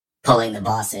Pulling the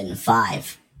boss in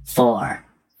 5, 4,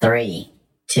 3,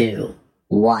 2,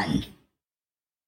 1.